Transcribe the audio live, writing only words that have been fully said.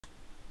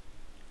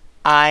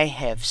I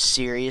have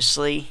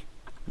seriously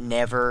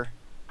never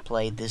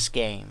played this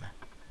game.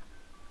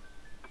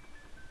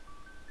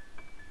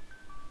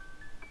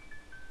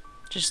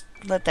 Just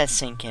let that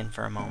sink in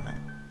for a moment.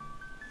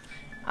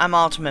 I'm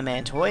Ultimate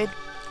Mantoid,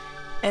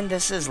 and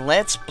this is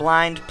Let's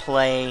Blind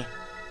Play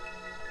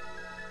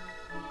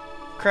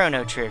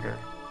Chrono Trigger.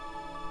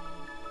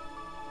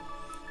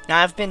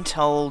 Now, I've been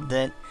told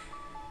that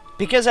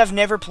because I've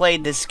never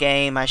played this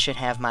game, I should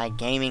have my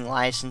gaming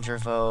license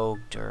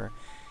revoked, or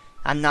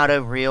I'm not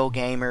a real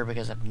gamer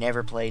because I've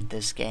never played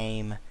this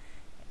game,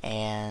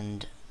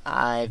 and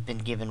I've been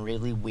given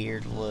really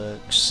weird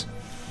looks.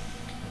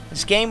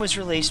 This game was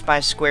released by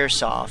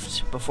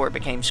Squaresoft before it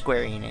became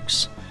Square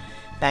Enix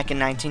back in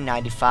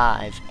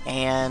 1995,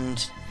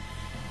 and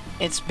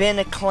it's been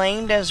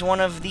acclaimed as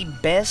one of the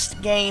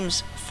best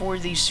games for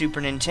the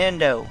Super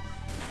Nintendo.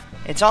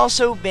 It's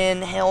also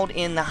been held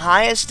in the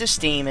highest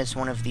esteem as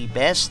one of the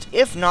best,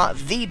 if not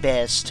the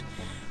best,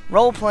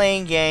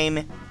 role-playing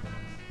game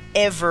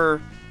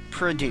ever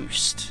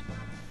produced.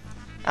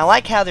 I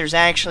like how there's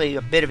actually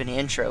a bit of an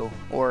intro,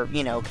 or,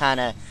 you know, kind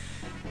of,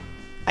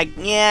 I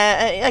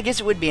guess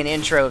it would be an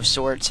intro of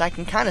sorts. I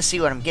can kind of see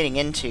what I'm getting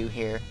into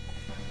here.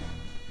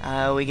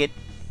 We get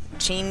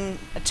team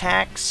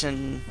attacks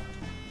and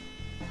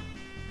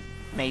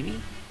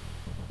maybe.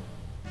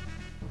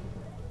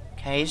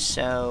 Okay,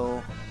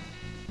 so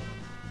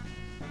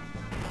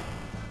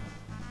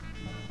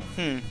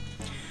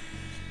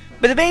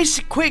But the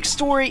basic quick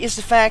story is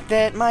the fact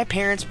that my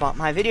parents bought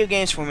my video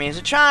games for me as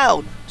a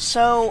child.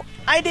 So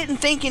I didn't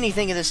think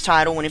anything of this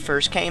title when it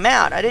first came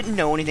out. I didn't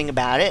know anything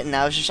about it, and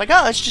I was just like,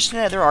 oh, it's just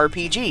another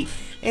RPG.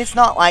 It's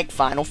not like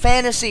Final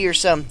Fantasy or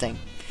something.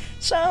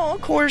 So,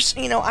 of course,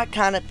 you know, I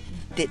kind of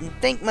didn't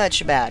think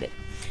much about it.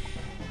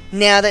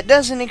 Now, that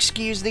doesn't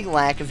excuse the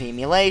lack of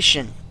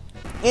emulation.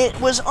 It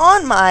was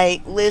on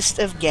my list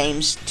of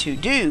games to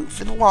do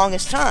for the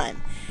longest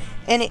time.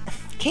 And it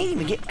can't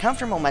even get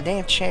comfortable in my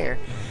damn chair.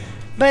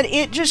 But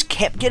it just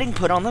kept getting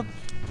put on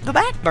the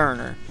back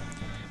burner.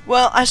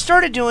 Well, I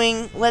started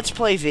doing Let's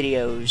Play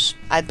videos.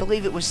 I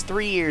believe it was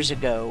 3 years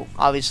ago.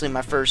 Obviously,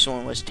 my first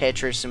one was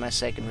Tetris, and my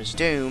second was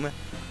Doom.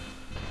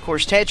 Of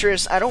course,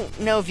 Tetris, I don't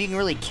know if you can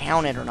really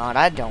count it or not.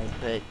 I don't,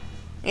 but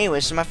anyway,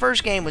 so my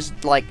first game was,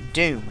 like,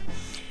 Doom.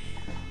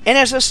 And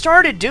as I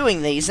started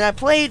doing these, and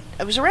it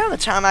was around the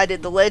time I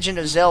did The Legend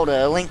of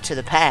Zelda, A Link to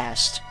the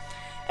Past.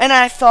 And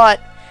I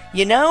thought,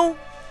 you know,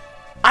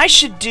 I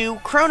should do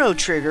Chrono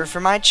Trigger for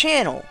my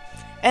channel,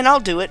 and I'll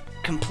do it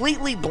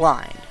completely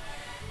blind.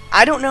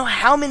 I don't know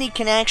how many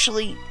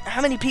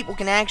people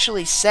can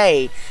actually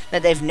say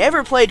that they've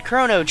never played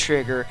Chrono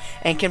Trigger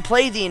and can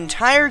play the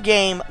entire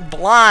game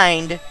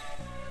blind,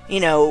 you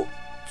know,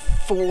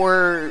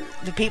 for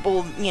the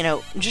people, you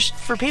know, just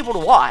for people to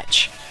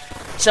watch.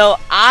 So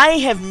I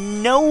have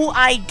no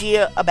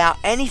idea about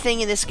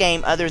anything in this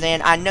game other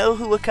than I know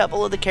who a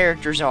couple of the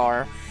characters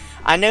are.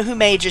 I know who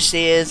Magus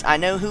is. I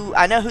know who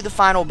the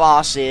final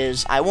boss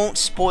is. I won't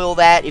spoil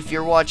that if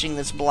you're watching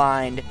this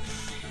blind.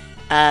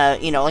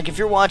 You know, like if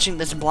you're watching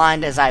this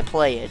blind as I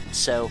play it.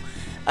 So,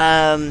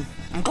 I'm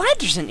glad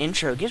there's an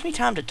intro. It gives me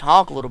time to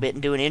talk a little bit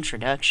and do an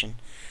introduction.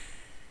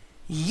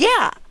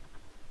 Yeah,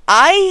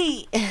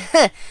 let's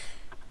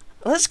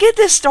get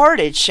this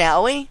started,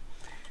 shall we?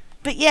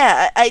 But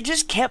yeah, I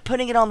just kept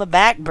putting it on the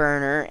back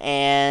burner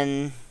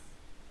and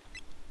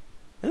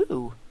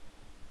ooh.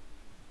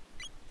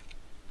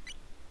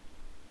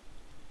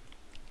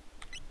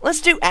 Let's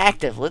do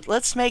active.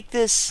 Let's make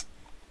this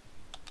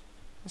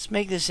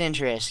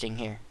interesting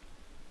here.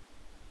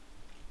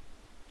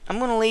 I'm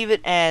gonna leave it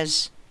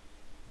as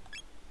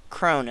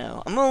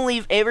Crono. I'm gonna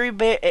leave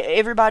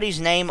everybody's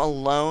name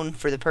alone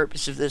for the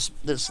purpose of this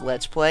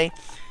Let's Play,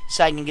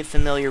 so I can get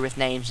familiar with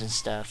names and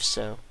stuff.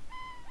 So,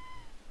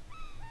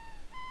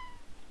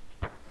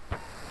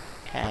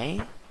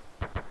 okay,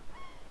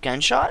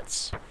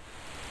 gunshots.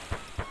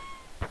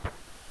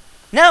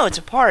 No, it's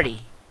a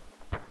party.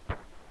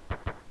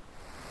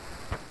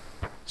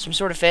 Some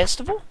sort of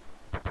festival?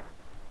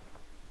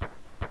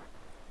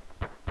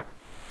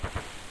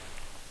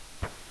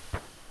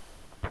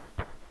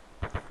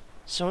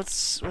 So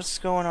what's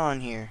going on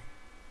here?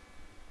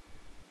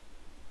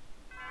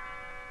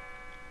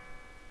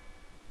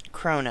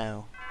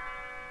 Crono.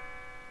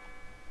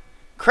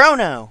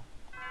 Crono!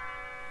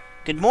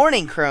 Good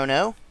morning,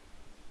 Crono.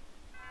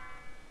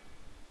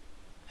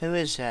 Who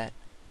is that?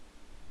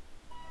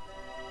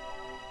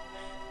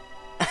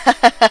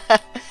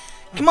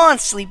 Come on,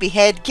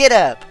 sleepyhead, get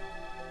up!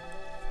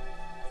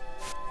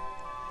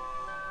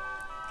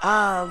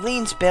 Ah,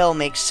 Lean's bell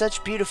makes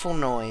such beautiful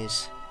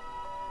noise.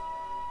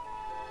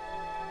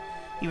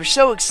 You were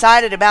so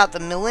excited about the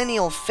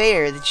Millennial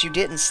Fair that you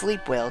didn't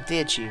sleep well,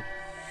 did you?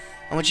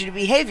 I want you to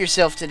behave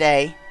yourself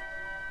today.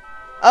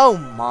 Oh,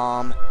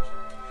 Mom.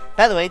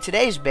 By the way,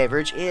 today's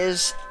beverage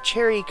is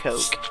cherry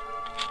Coke.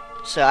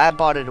 So I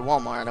bought it at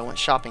Walmart. I went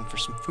shopping for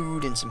some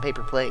food and some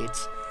paper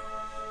plates.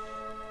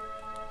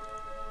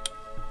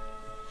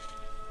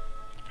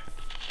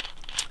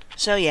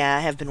 So yeah, I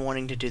have been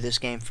wanting to do this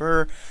game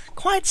for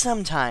quite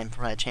some time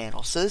for my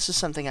channel, so this is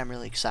something I'm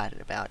really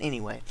excited about.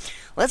 Anyway,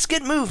 let's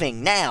get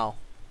moving now.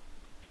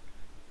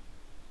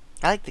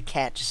 I like the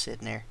cat just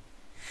sitting there.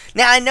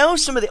 Now, I know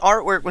some of the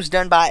artwork was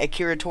done by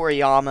Akira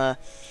Toriyama,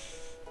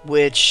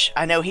 which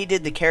I know he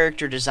did the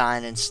character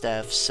design and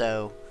stuff,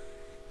 so...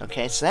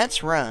 Okay, so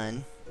that's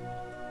run.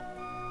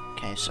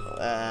 Okay, so,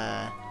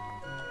 that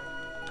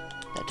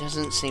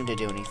doesn't seem to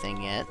do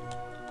anything yet.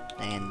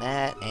 And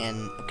that,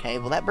 and, okay,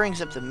 well that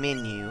brings up the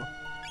menu.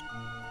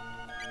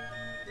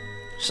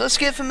 So let's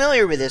get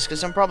familiar with this,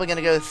 because I'm probably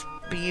going to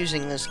be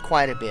using this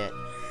quite a bit.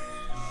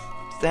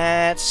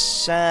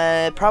 That's,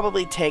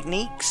 probably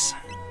techniques.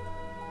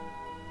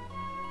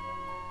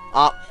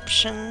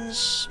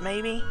 Options,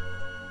 maybe?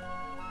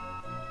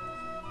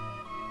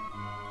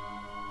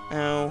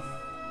 No.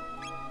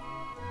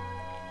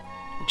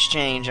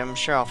 Exchange, I'm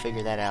sure I'll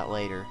figure that out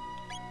later.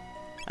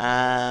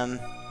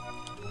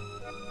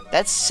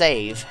 That's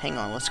save. Hang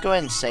on, let's go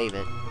ahead and save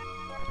it.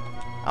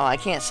 Oh, I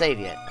can't save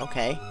yet.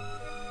 Okay.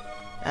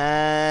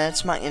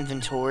 That's my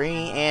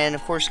inventory, and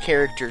of course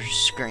character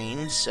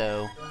screen,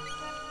 so...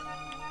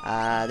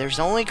 there's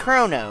only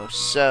Crono,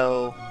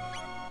 so...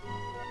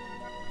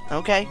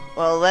 Okay,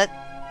 well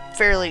that...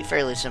 fairly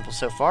simple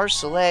so far.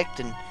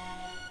 Select and...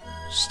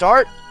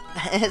 start.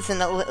 It's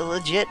a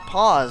legit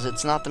pause.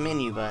 It's not the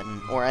menu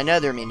button. Or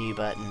another menu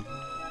button.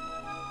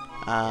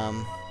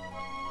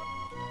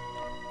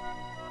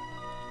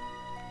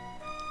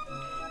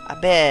 I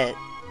bet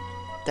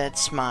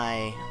that's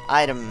my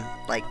item,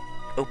 like,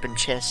 open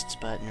chests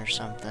button or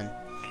something.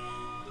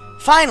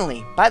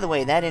 Finally! By the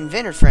way, that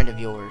inventor friend of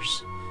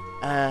yours.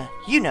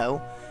 You know.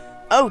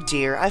 Oh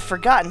dear, I've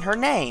forgotten her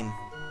name.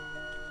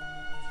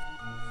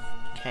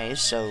 Okay,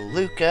 so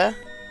Luca.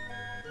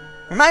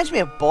 Reminds me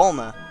of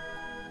Bulma.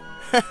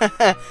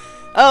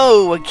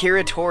 Oh,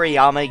 Akira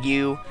Toriyama,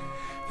 you.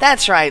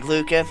 That's right,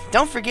 Luca.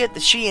 Don't forget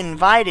that she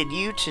invited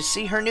you to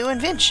see her new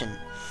invention.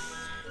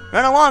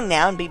 Run along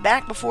now and be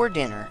back before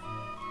dinner.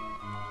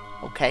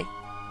 Okay.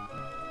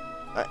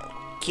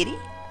 Kitty?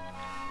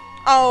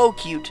 Oh,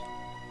 cute.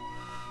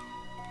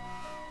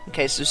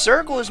 Okay, so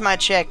circle is my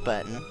check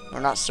button.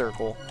 Or not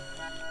circle.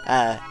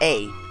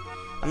 A.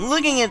 I'm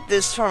looking at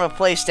this from a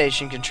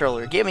PlayStation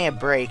controller. Give me a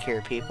break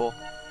here, people.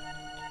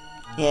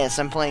 Yes,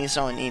 I'm playing this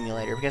on an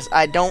emulator because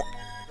I don't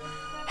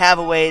have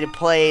a way to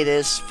play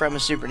this from a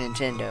Super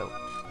Nintendo.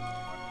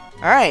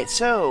 Alright,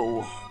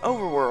 so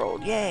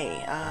overworld,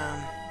 yay.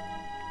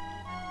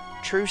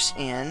 Truce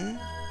in.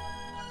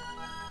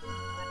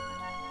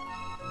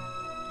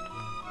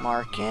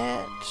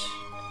 Market.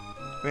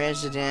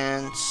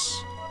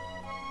 Residence.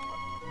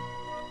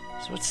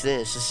 So what's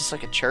this? Is this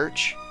like a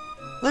church?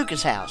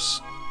 Luca's house.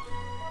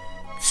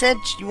 Said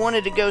you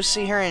wanted to go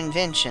see her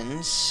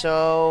inventions,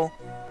 so...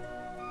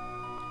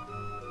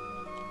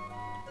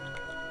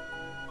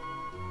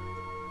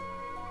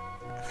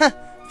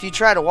 If you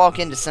try to walk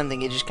into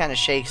something, it just kind of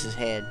shakes his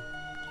head.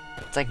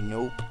 It's like,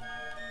 nope.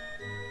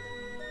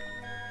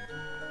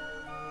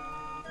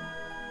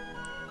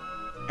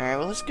 Alright,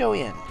 well, let's go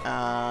in.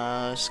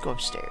 Let's go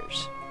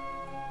upstairs.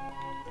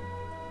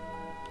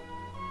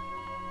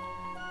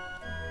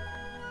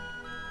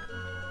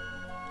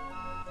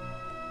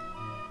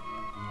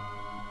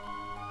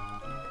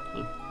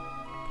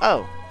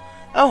 Oh.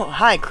 Oh,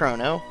 hi,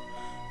 Crono.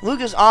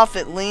 Luca's off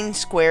at Lean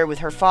Square with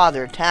her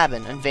father,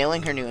 Tabin,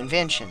 unveiling her new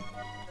invention.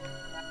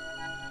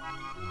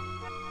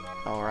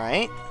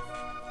 Alright.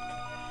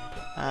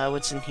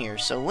 What's in here?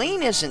 So,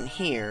 Lean isn't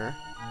here.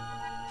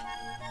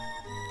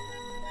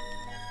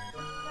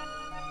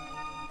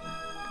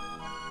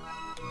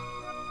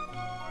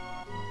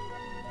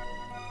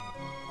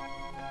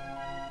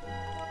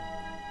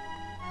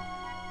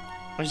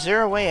 Was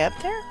there a way up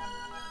there?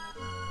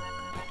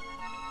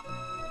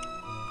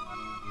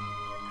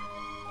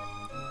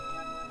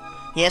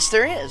 Yes,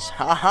 there is.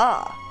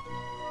 Haha.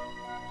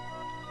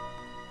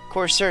 Of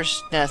course,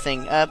 there's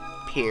nothing up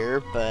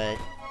here, but...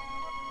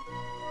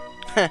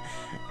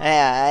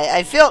 yeah,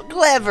 I felt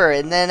clever,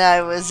 and then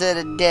I was at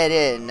a dead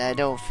end. I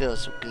don't feel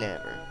so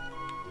clever.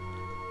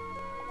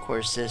 Of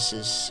course, this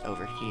is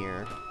over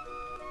here.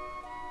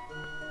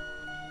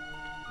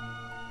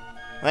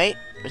 Wait,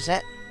 was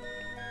that...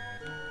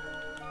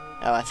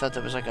 Oh, I thought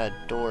that was like a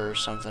door or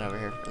something over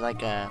here.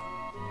 Like a...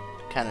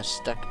 kind of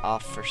stuck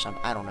off or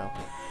something. I don't know.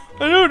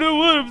 I don't know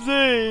what I'm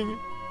saying.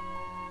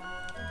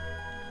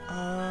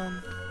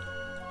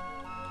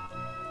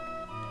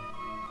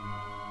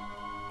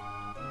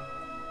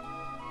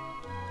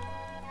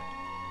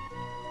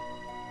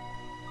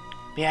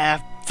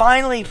 Yeah,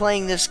 finally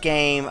playing this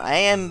game. I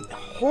am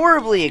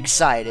horribly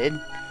excited.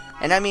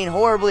 And I mean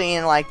horribly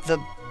in like the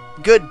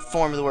good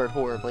form of the word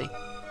horribly.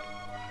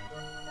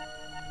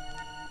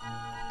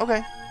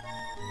 Okay.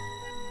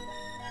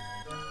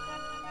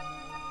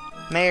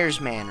 Mayor's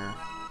Manor.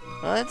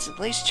 Well, let's at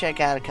least check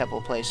out a couple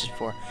of places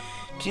before.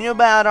 Do you know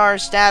about our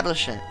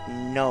establishment?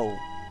 No.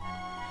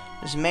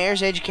 This is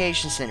Mayor's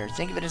Education Center.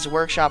 Think of it as a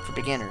workshop for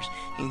beginners.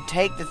 You can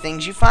take the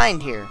things you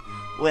find here.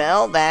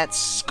 Well,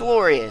 that's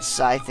glorious.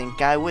 I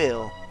think I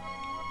will.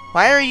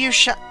 Why are you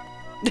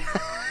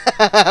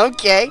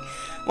Okay.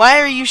 Why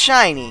are you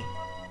shiny?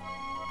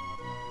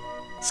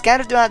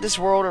 Scattered throughout this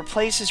world are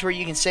places where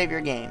you can save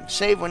your game.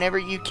 Save whenever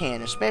you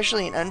can,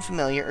 especially in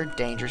unfamiliar or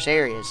dangerous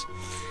areas.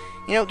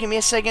 You know, give me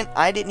a second.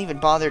 I didn't even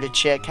bother to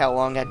check how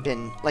long I'd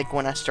been, like,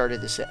 when I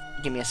started this.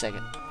 Give me a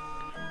second.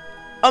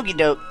 Okie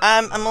doke.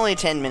 I'm only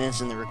 10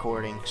 minutes in the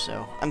recording,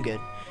 so I'm good.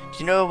 Do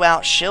you know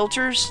about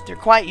shelters? They're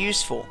quite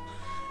useful.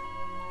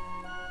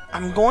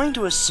 I'm going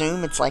to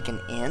assume it's like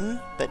an inn,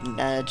 but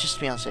just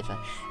to be on the safe side.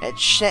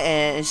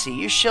 Let's see.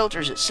 Use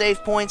shelters at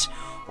safe points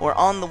or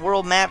on the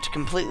world map to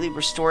completely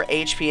restore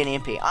HP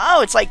and MP.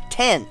 Oh, it's like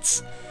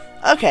tents.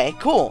 Okay,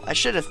 cool. I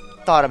should have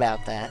thought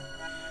about that.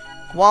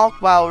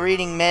 Walk while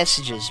reading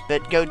messages,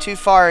 but go too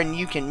far and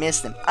you can miss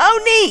them.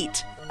 Oh,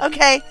 neat!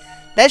 Okay,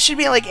 that should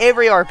be like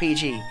every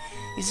RPG.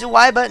 Use the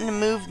Y button to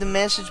move the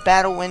message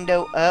battle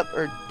window up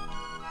or...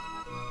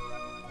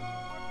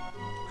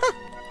 Huh,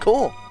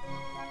 cool.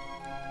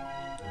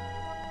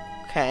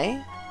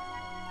 Okay.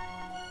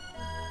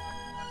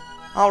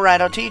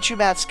 Alright, I'll teach you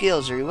about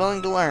skills. Are you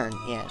willing to learn?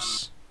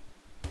 Yes.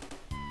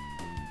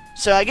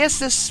 So I guess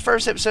this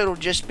first episode will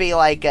just be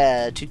like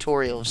a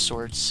tutorial of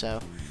sorts,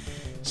 so...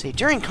 See,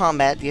 during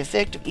combat, the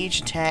effect of each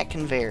attack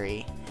can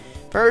vary.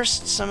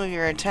 First, some of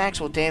your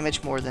attacks will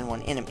damage more than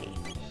one enemy.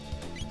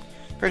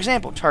 For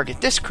example,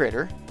 target this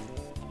critter,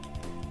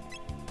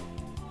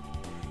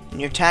 and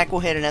your attack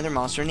will hit another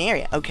monster in the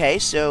area. Okay,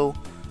 so...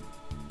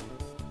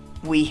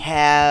 we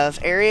have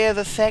area of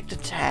effect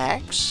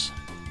attacks.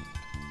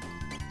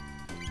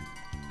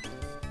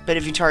 But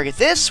if you target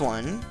this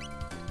one,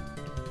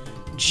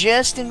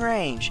 just in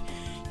range,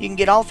 you can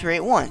get all three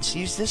at once.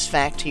 Use this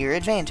fact to your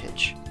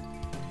advantage.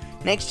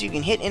 Next, you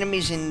can hit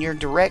enemies in your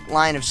direct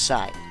line of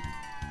sight.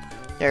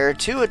 There are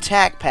two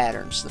attack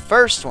patterns. The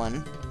first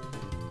one...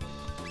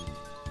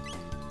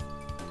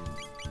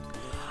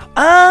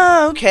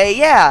 Ah, okay,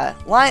 yeah.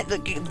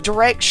 The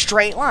direct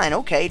straight line.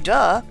 Okay,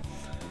 duh.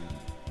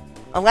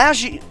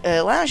 Allows you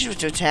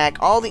to attack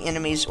all the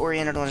enemies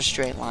oriented on a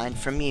straight line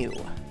from you.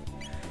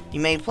 You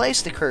may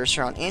place the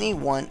cursor on any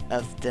one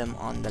of them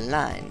on the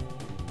line.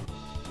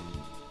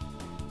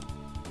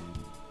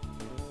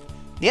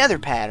 The other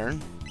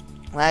pattern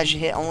allows you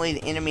to hit only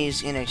the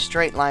enemies in a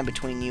straight line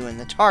between you and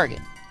the target.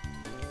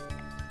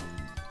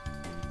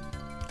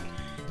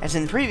 As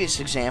in the previous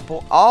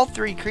example, all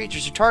three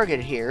creatures are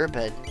targeted here,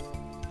 but...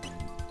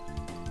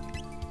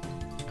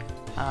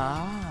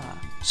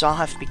 so I'll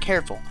have to be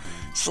careful.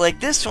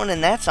 Select this one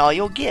and that's all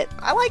you'll get.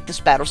 I like this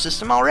battle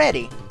system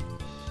already.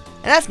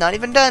 And I've not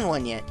even done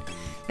one yet.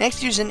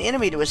 Next, use an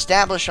enemy to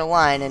establish a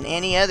line, and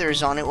any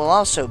others on it will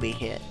also be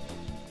hit.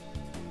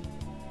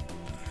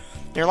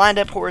 They're lined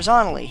up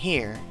horizontally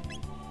here,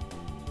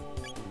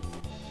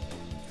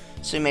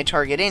 so you may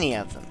target any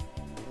of them.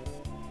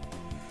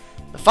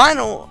 The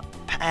final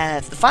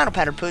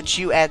pattern puts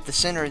you at the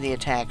center of the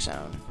attack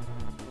zone.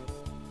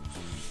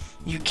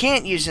 You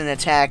can't use an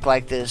attack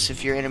like this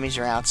if your enemies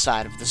are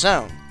outside of the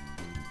zone.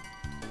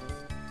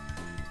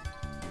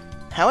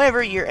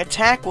 However, your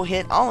attack will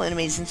hit all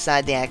enemies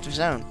inside the active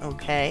zone.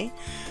 Okay.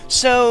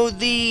 So,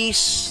 the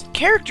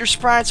character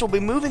sprites will be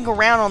moving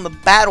around on the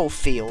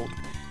battlefield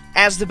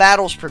as the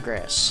battles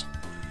progress.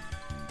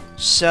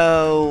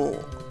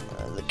 So,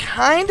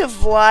 kind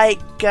of like,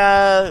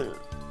 oh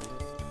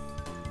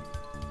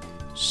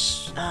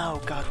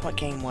god, what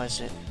game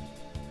was it?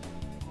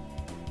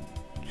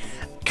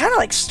 Kind of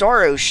like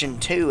Star Ocean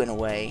 2 in a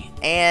way.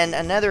 And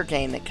another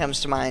game that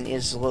comes to mind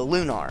is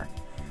Lunar.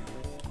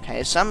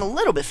 Okay, so I'm a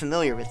little bit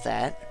familiar with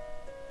that.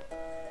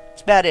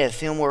 That's about it.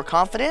 Feel more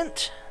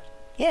confident?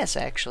 Yes,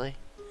 actually.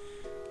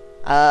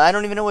 I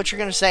don't even know what you're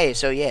going to say,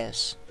 so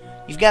yes.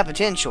 You've got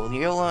potential.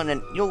 You'll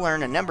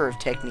learn a number of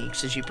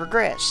techniques as you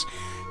progress.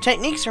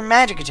 Techniques are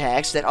magic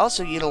attacks that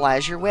also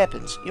utilize your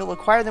weapons. You'll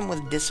acquire them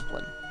with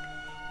discipline.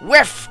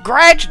 With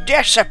great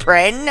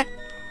discipline!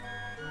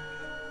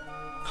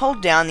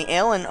 Hold down the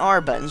L and R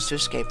buttons to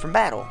escape from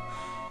battle.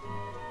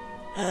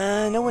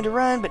 Know when to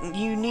run, but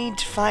you need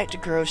to fight to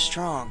grow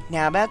strong.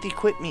 Now, about the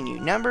equip menu.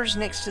 Numbers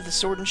next to the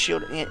sword and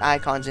shield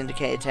icons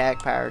indicate attack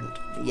power.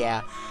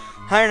 Yeah.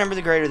 Higher number,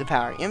 the greater the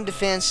power. M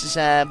defense is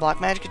block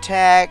magic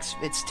attacks.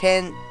 It's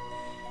 10.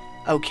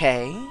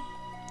 Okay.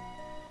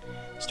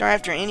 Star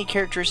after any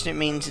characteristic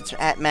means it's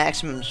at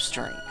maximum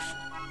strength.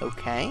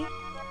 Okay.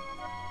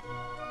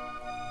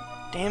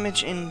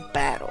 Damage in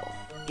battle.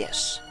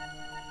 Yes.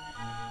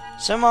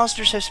 Some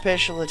monsters have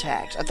special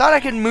attacks. I thought I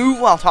could move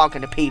while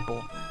talking to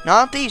people.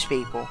 Not these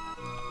people.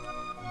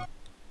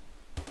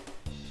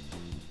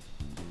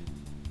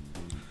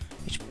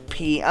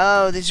 HP.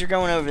 Oh, these are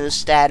going over the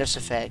status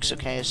effects.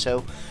 Okay,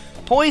 so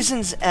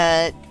poison's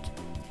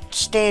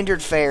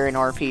standard fare in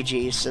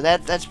RPGs, so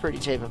that's pretty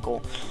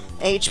typical.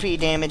 HP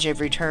damage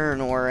every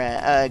turn or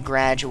a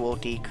gradual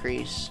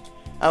decrease.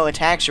 Oh,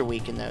 attacks are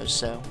weak in those,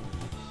 so.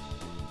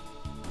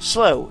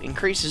 Slow.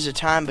 Increases the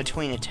time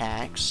between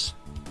attacks.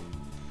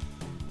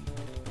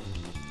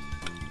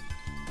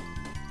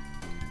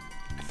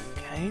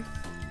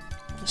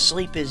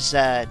 Sleep is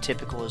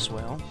typical as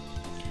well.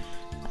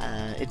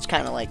 It's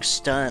kind of like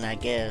stun, I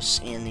guess,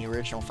 in the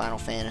original Final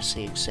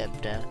Fantasy,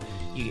 except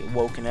you get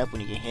woken up when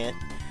you get hit.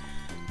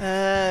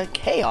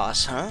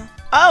 Chaos, huh?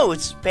 Oh,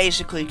 it's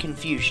basically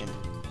confusion.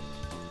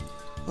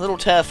 A little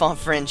tough on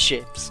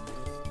friendships.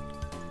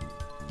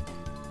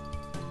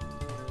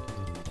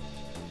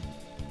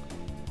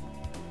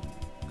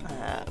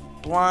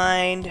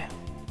 Blind.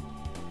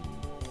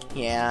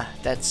 Yeah,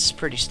 that's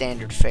pretty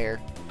standard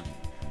fare.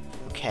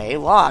 Okay,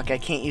 lock. I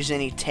can't use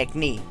any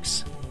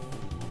techniques.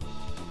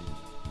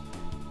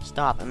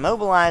 Stop.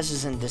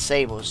 Immobilizes and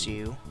disables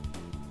you.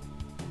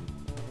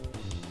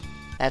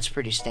 That's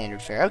pretty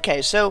standard fare.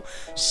 Okay, so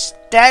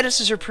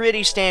statuses are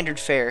pretty standard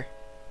fare.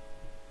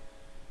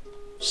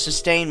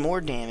 Sustain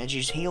more damage.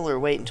 Use heal or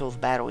wait until the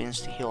battle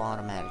ends to heal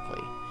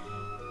automatically.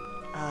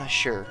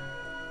 Sure.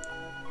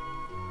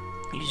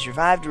 Use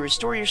revive to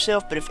restore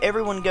yourself, but if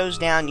everyone goes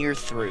down, you're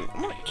through.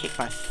 I'm gonna kick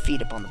my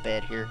feet up on the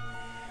bed here.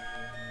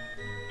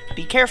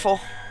 Be careful.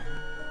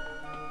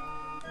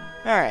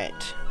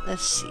 Alright,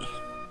 let's see.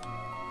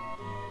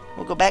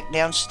 We'll go back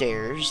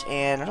downstairs,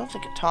 and I don't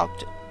think it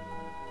talked.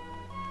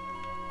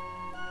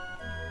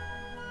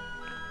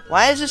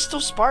 Why is it still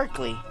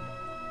sparkly?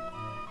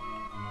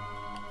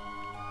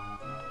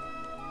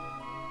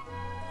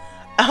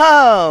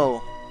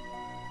 Oh!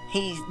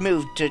 He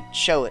moved to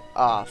show it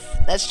off.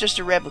 That's just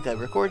a replica.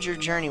 Record your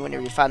journey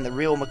whenever you find the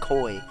real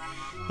McCoy.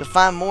 You'll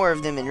find more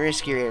of them in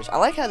riskier areas. I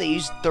like how they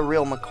used the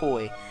real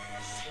McCoy.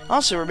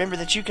 Also, remember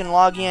that you can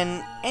log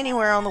in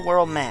anywhere on the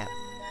world map.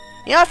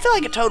 You know, I feel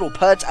like a total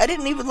putz. I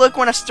didn't even look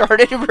when I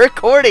started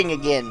recording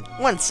again.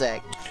 One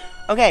sec.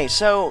 Okay,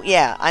 so,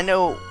 yeah, I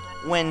know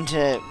when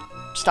to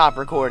stop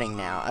recording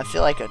now. I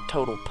feel like a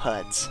total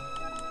putz.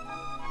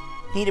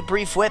 Need a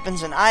brief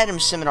weapons and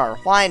items seminar.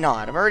 Why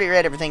not? I've already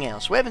read everything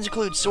else. Weapons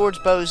include swords,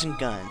 bows, and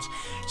guns.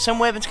 Some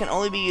weapons can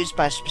only be used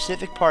by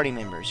specific party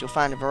members. You'll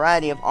find a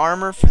variety of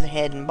armor for the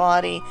head and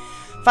body.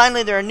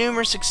 Finally, there are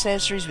numerous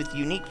accessories with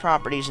unique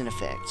properties and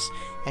effects.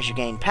 As you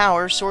gain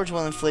power, swords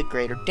will inflict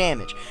greater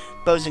damage.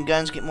 Bows and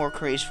guns get more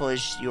graceful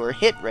as your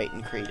hit rate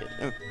increases.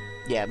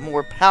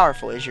 More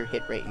powerful as your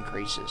hit rate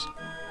increases.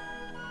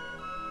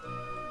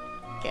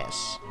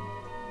 Yes.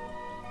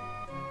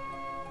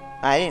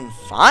 I didn't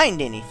find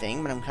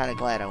anything, but I'm kind of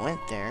glad I went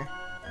there.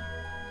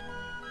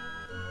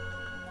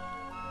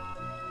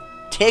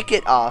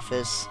 Ticket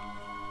office.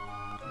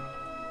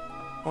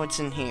 What's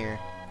in here?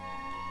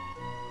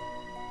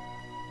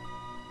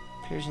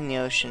 Appears in the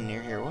ocean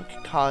near here. What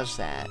could cause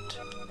that?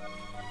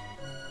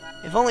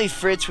 If only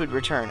Fritz would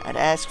return, I'd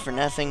ask for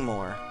nothing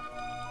more.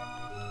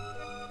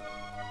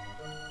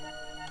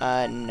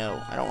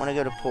 No. I don't want to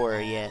go to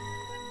Pora yet.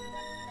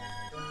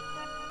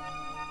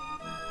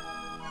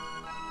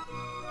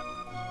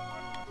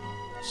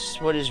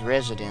 What is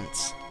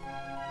residence?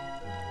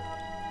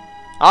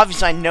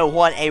 Obviously, I know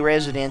what a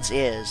residence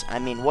is. I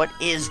mean, what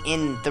is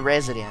in the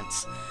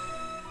residence?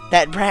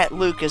 That brat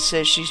Lucas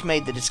says she's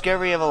made the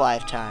discovery of a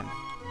lifetime.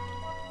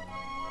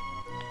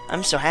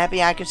 I'm so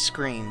happy I could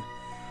scream.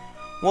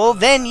 Well,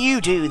 then you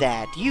do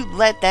that. You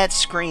let that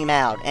scream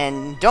out,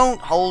 and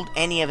don't hold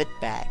any of it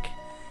back.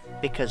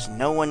 Because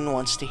no one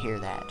wants to hear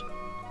that.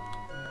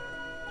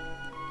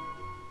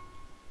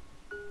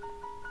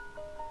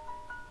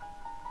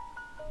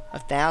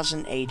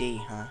 1000 AD,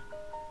 huh?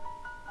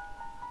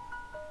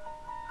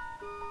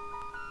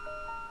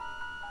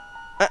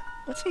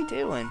 What's he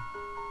doing?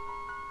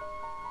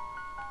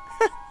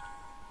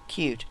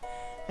 Cute.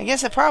 I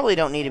guess I probably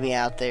don't need to be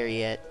out there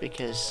yet,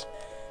 because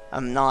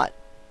I'm not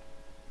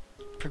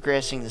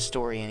progressing the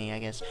story any, I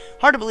guess.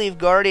 Hard to believe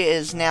Guardia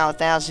is now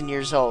 1,000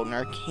 years old, and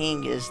our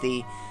king is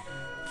the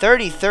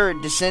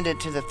 33rd descendant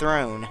to the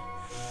throne.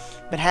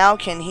 But how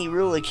can he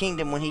rule a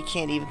kingdom when he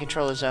can't even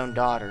control his own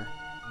daughter?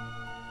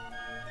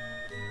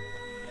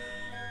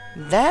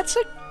 That's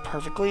a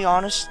perfectly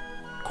honest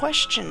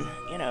question,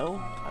 you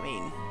know. I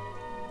mean...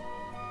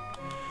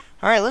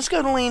 Alright, let's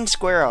go to Lean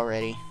Square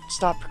already.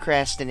 Stop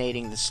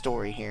procrastinating the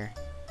story here.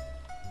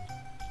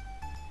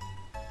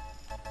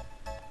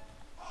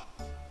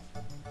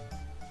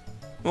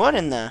 What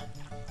in the...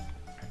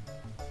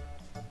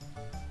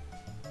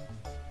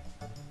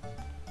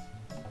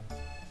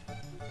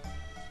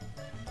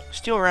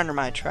 Steel Runner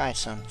might try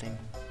something.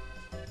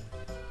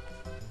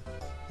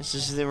 This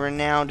is the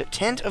renowned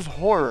Tent of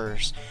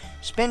Horrors.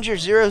 Spend your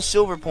 0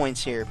 silver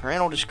points here.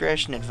 Parental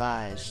discretion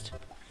advised.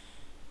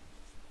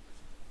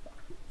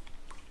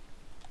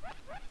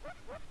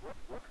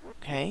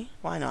 Okay,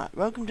 why not?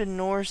 Welcome to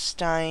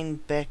Norstein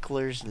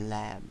Beckler's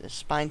lab. The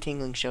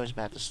spine-tingling show is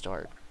about to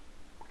start.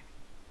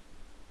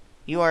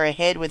 You are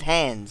ahead with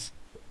hands.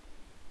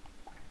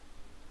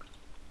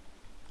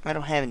 I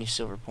don't have any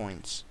silver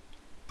points.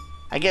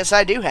 I guess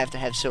I do have to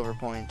have silver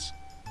points.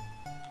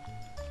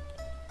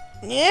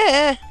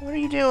 Yeah, what are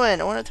you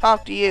doing? I want to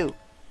talk to you.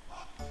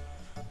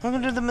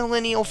 Welcome to the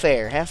Millennial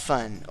Fair. Have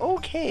fun.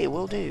 Okay,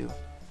 will do.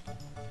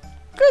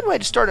 Good way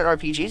to start at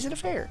RPGs at a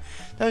fair.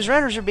 Those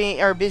runners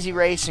are busy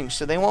racing,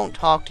 so they won't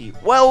talk to you.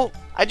 Well,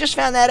 I just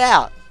found that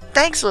out.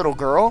 Thanks, little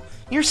girl.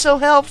 You're so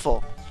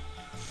helpful.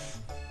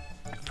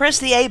 Press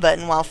the A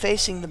button while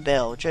facing the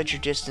bell. Judge your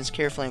distance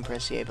carefully and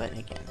press the A button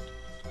again.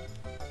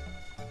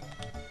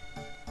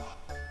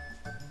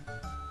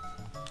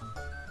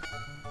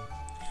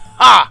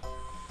 Ah!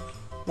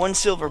 1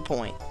 silver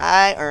point.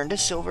 I earned a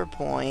silver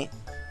point.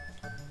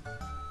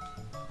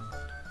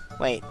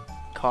 Wait,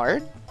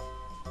 card?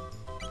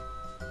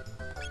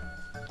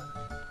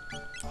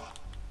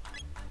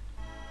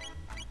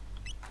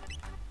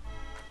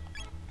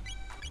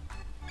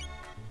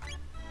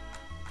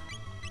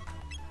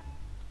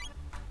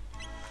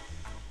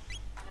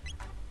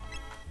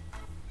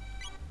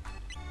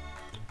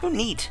 Oh,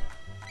 neat.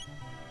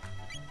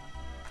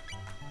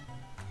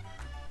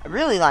 I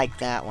really like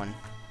that one.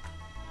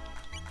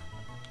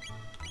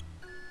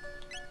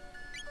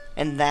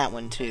 And that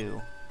one, too.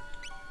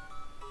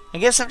 I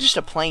guess I'm just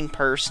a plain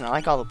person. I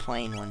like all the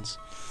plain ones.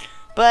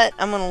 But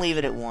I'm going to leave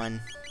it at 1.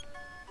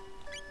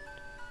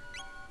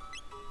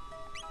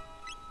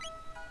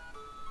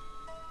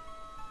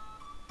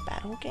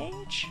 Battle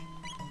gauge?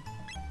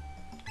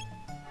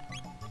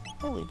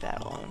 I'll leave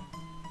that alone.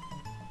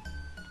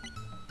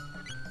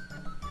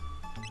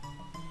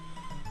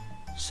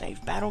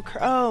 Save battle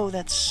oh,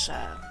 that's,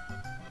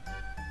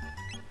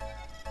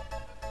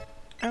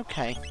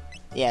 okay.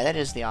 Yeah, that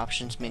is the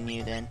options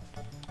menu, then.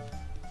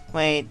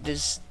 Wait,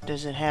 does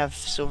it have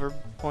silver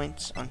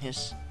points on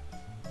his...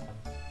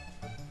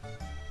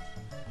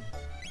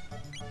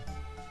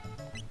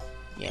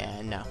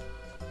 Yeah, no.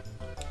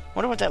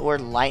 Wonder what that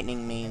word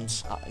lightning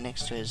means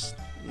next to his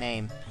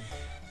name.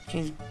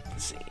 Can you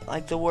see?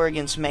 Like the war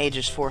against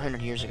mages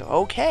 400 years ago.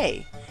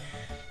 Okay!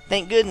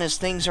 Thank goodness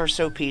things are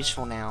so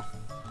peaceful now.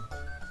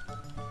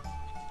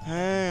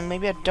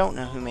 Maybe I don't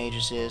know who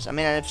Magus is. I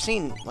mean, I've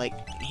seen, like,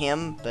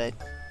 him, but...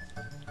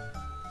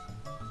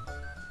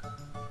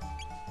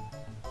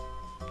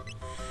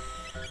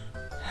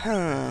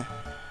 Huh.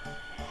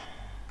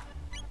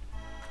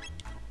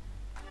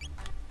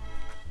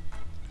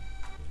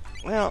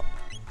 Well...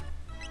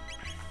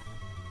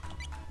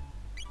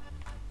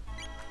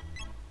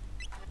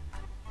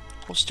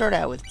 We'll start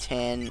out with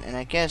 10, and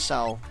I guess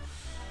I'll...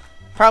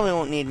 Probably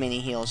won't need many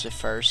heals at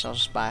first. I'll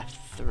just buy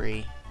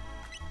 3.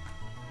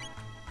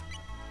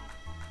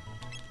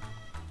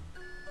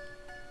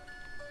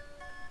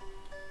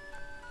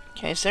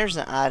 Okay, so there's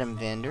the item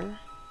vendor.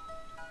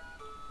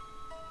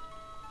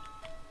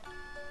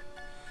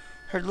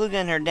 Heard Luca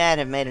and her dad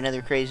have made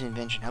another crazy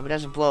invention. Hope it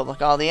doesn't blow up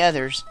like all the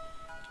others.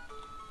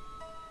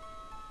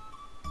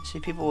 See,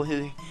 people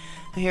who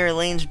hear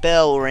Elaine's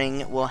bell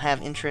ring will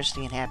have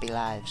interesting and happy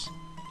lives.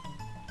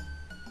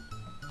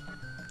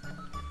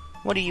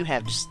 What do you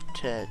have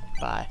to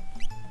buy?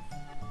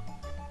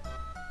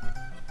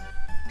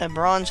 A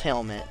bronze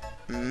helmet.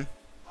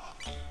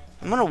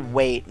 I'm gonna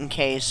wait in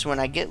case when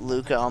I get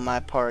Luca on my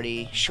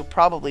party, she'll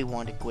probably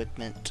want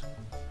equipment.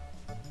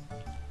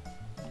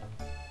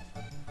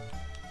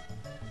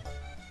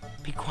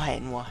 Be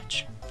quiet and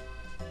watch.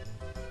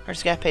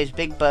 This guy pays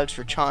big bucks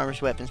for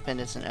charms, weapons,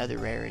 pendants, and other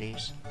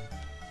rarities.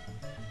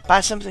 Buy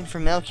something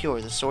from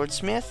Melchior, the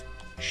swordsmith?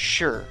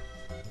 Sure.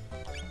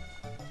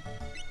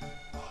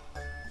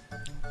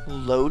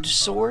 Load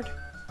sword?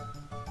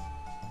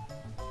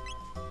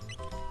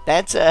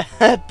 That's a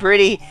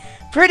pretty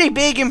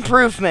big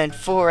improvement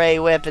for a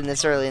weapon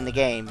this early in the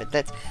game, but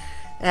that's...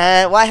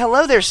 why,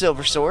 hello there,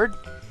 Silver Sword.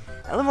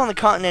 I live on the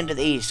continent of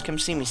the East. Come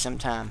see me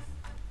sometime.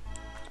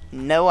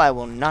 No, I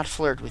will not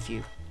flirt with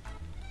you.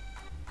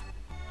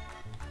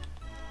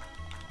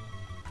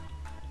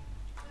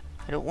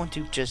 I don't want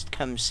to just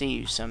come see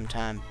you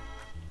sometime.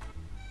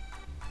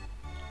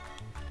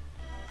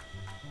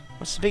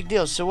 What's the big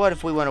deal? So what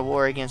if we won a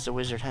war against a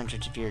wizard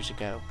hundreds of years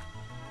ago?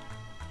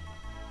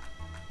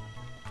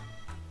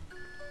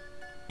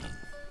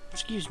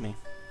 Excuse me.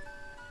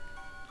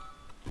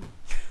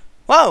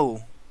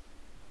 Whoa!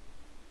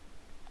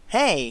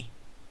 Hey!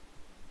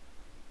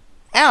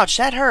 Ouch,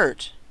 that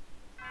hurt!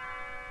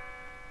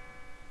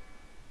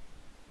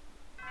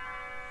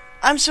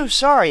 I'm so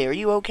sorry, are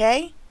you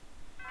okay?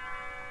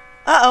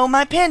 Uh-oh,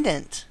 my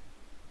pendant!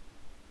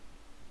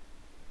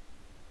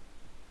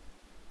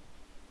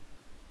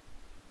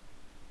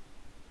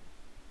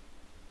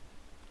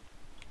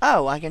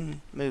 Oh, I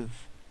can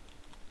move.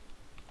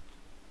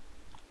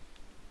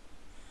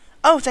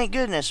 Oh, thank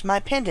goodness, my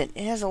pendant.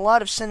 It has a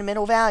lot of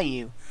sentimental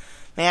value.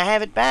 May I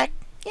have it back?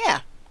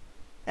 Yeah,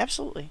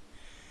 absolutely.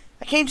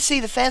 I came to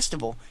see the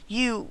festival.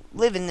 You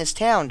live in this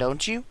town,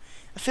 don't you?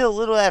 I feel a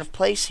little out of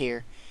place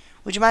here.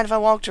 Would you mind if I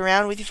walked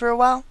around with you for a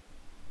while?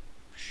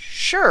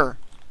 Sure.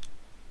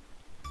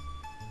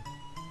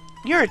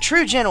 You're a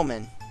true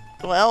gentleman.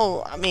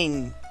 Well, I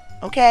mean,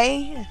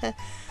 okay.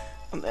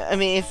 I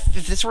mean,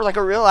 if this were like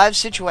a real life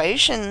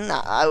situation,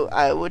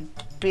 I would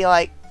be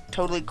like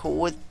totally cool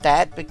with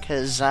that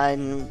because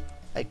I'm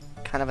like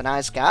kind of a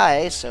nice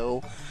guy.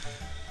 So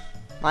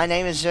my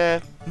name is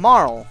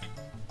Marle.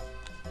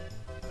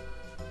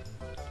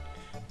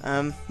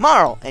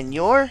 Marle, and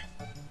you're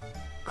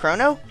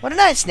Crono? What a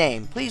nice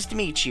name. Pleased to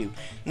meet you.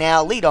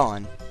 Now lead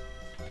on.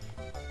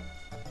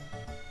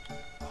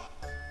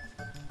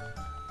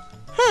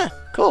 Huh,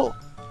 cool.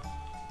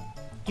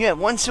 You have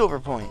 1 silver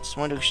points.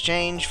 Want to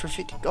exchange for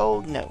 50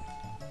 gold? No.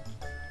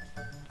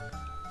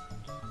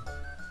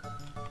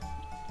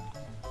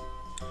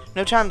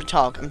 No time to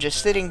talk. I'm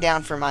just sitting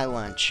down for my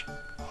lunch.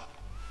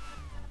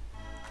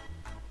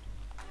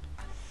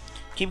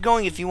 Keep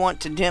going if you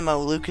want to demo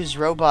Luca's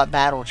robot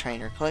battle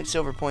trainer. Collect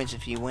silver points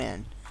if you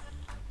win.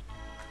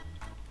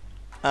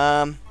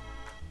 The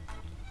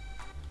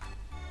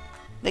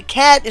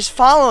cat is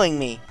following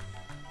me.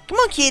 Come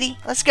on, kitty.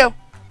 Let's go.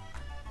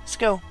 Let's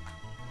go.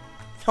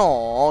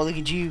 Oh, look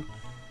at you.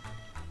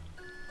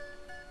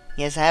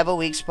 Yes, I have a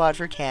weak spot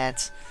for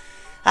cats.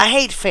 I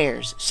hate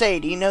fairs. Say,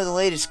 do you know the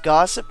latest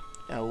gossip?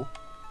 No.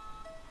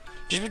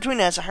 Just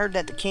between us, I heard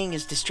that the king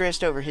is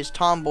distressed over his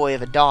tomboy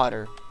of a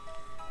daughter.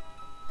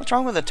 What's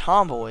wrong with a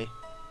tomboy?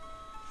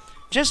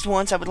 Just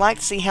once, I would like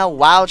to see how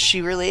wild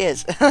she really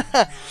is.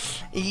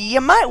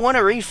 You might want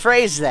to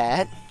rephrase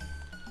that.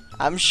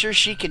 I'm sure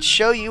she could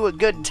show you a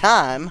good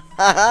time.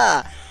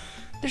 Haha.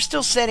 They're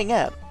still setting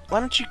up.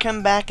 Why don't you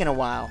come back in a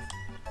while?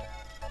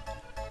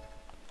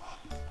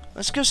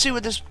 Let's go see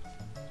what this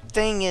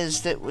thing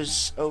is that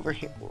was over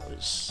here. What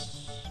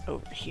was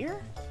over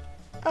here?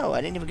 Oh, I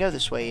didn't even go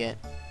this way yet.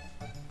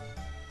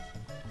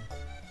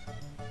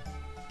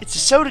 It's a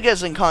soda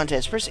guzzling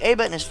contest. Press A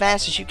button as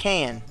fast as you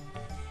can.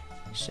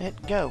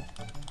 Set, go.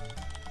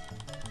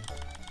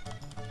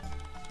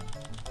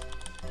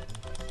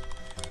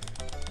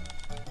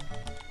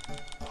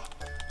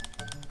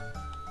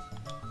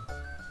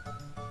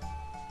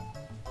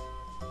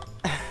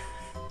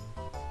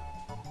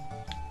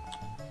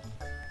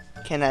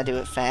 Can I do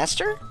it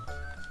faster?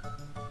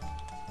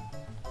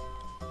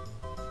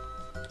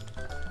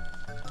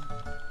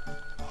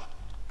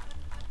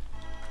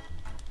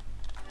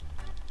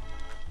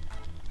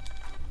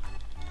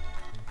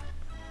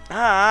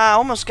 Ah, I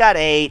almost got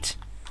 8.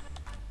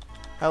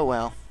 Oh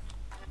well.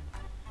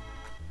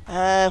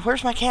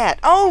 Where's my cat?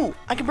 Oh,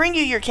 I can bring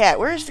you your cat.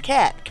 Where is the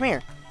cat? Come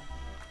here.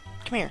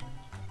 Come here.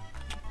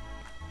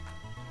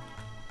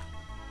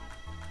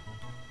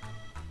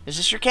 Is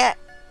this your cat?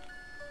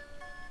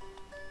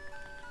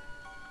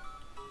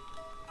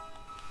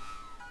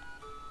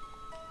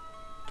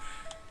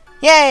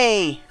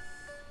 Yay!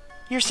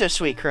 You're so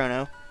sweet,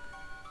 Chrono.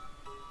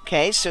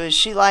 Okay, so is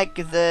she like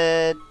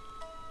the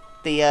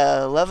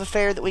love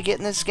affair that we get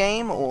in this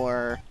game,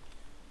 or...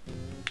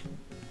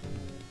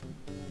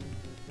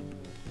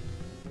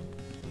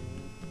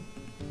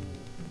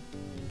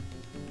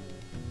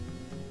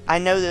 I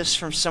know this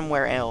from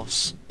somewhere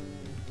else.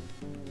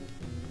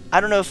 I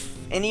don't know if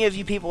any of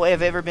you people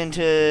have ever been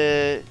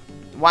to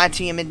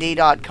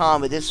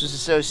ytmnd.com, but this was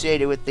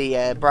associated with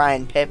the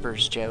Brian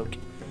Peppers joke.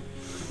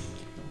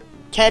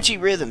 Catchy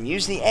rhythm.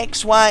 Use the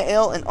X, Y,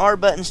 L, and R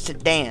buttons to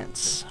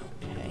dance.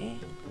 Okay.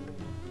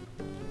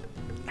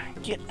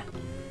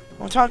 I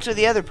want to talk to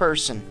the other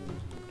person.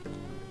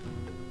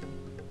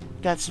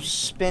 Got some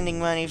spending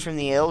money from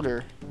the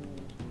elder.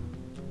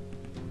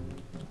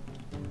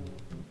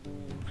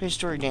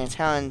 Prehistoric dance.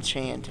 How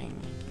enchanting.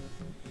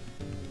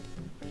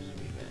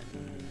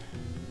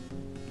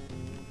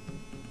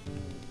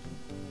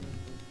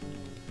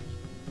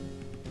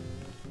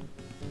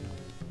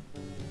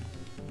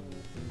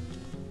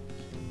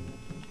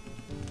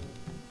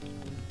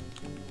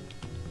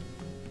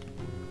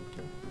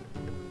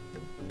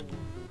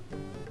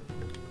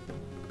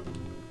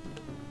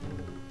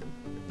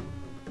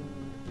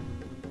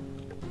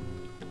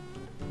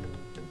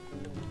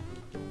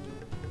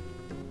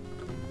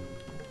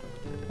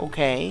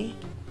 Okay.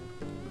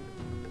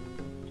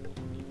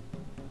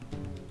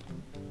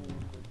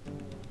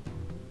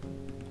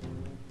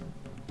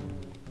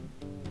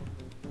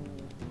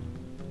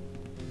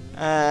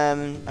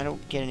 I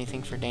don't get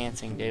anything for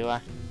dancing, do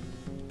I?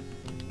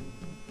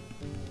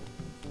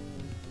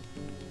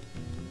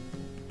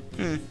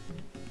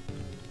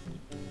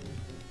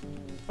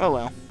 Oh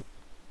well.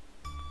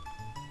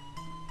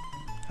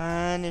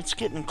 And it's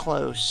getting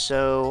close,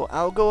 so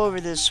I'll go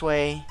over this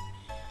way,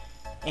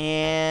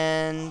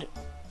 and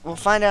we'll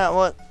find out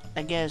what,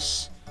 I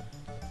guess,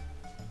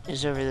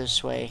 is over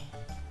this way.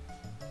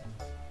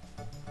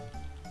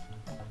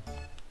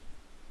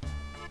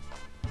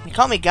 You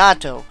call me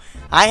Gato.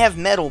 I have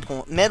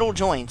metal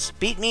joints.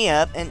 Beat me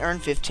up and earn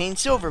 15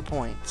 silver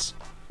points.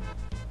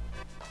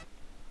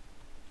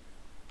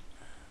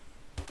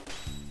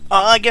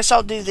 I guess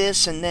I'll do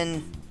this and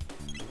then...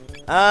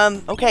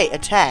 okay,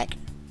 attack.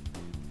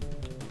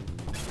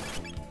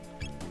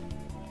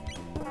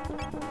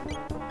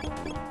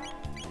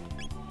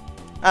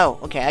 Oh,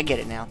 okay, I get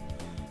it now.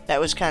 That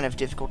was kind of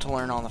difficult to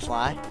learn on the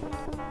fly.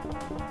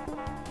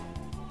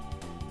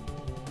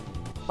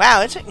 Wow,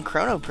 it's hitting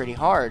Chrono pretty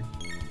hard.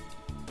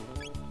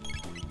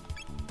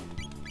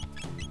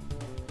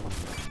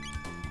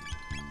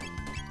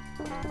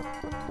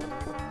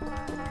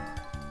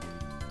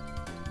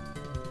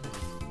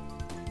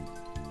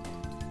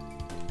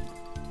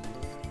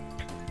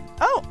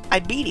 Oh, I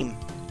beat him.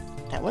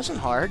 That wasn't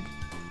hard.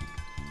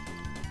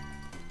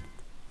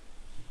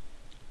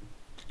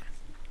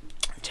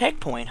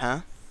 Tech point,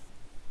 huh?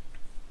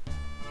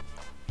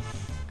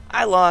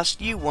 I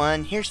lost, you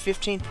won. Here's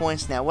 15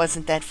 points now.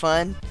 Wasn't that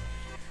fun?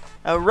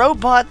 A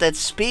robot that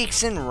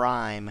speaks in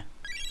rhyme.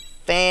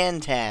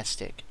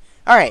 Fantastic.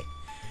 Alright.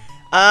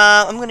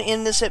 I'm going to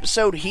end this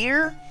episode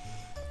here.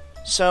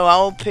 So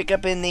I'll pick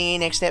up in the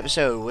next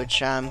episode,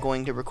 which I'm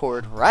going to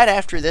record right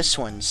after this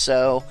one.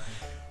 So,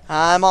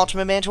 I'm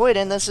Ultimate Mantoid,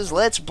 and this is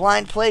Let's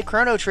Blind Play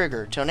Chrono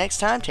Trigger. Till next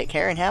time, take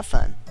care and have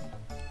fun.